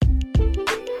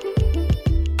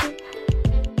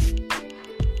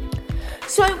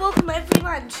So welcome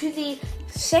everyone to the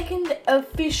second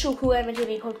official Cool Gamer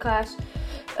TV podcast.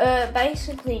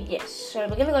 So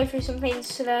we're going to go through some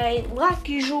things today, like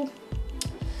usual.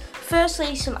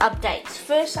 Firstly, some updates.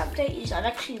 First update is I've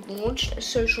actually launched a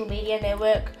social media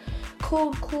network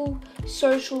called Cool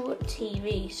Social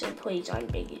TV. So please, I'm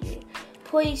begging you,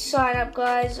 please sign up,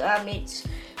 guys. It's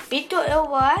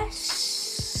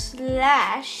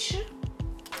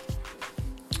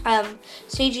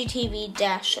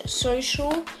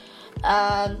bit.ly/CGTV-social.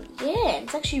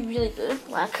 It's actually really good.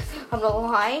 I'm not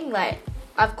lying.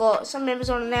 I've got some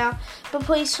members on it now, but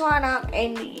please sign up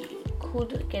and you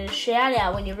could get a shout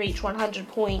out when you reach 100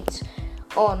 points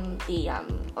on the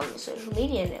social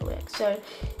media network. So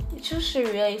it's just a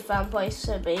really fun place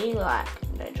to be. No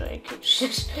joke. It's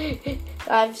just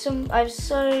I have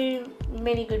so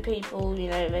many good people. They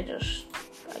just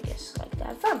like to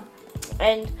have fun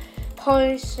and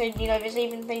post, and there's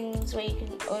even things where you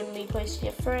can only post to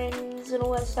your friends and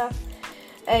all that stuff,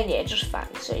 and just fun.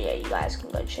 So you guys can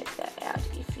go check that out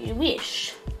if you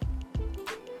wish.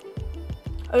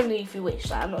 Only if you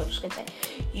wish. I'm not just gonna say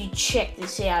you check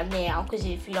this out now, because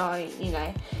if you don't,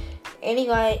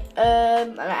 Anyway,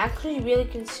 I'm actually really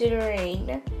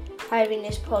considering having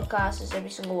this podcast as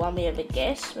every single one we ever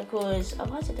guest, because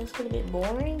otherwise it does get a bit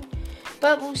boring.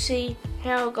 But we'll see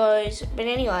how it goes. But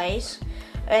anyways,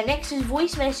 next is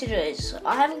voice messages.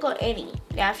 I haven't got any.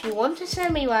 Now, if you want to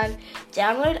send me one,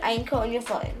 download Anchor on your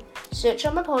phone, search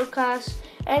on my podcast,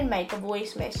 and make a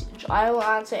voice message. I will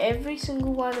answer every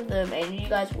single one of them, and you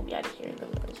guys will be able to hear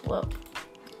them as well.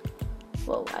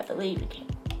 Well, I believe you can.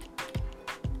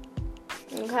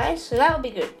 Okay, so that will be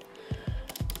good.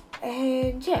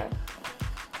 And yeah.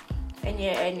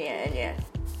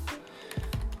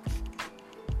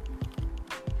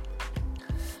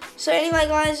 So anyway,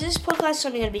 guys, this podcast is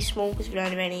only going to be small because we don't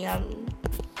have any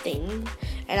thing,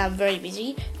 and I'm very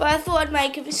busy. But I thought I'd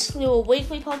make this little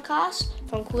weekly podcast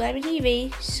from Cool Gamer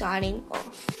TV, signing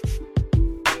off.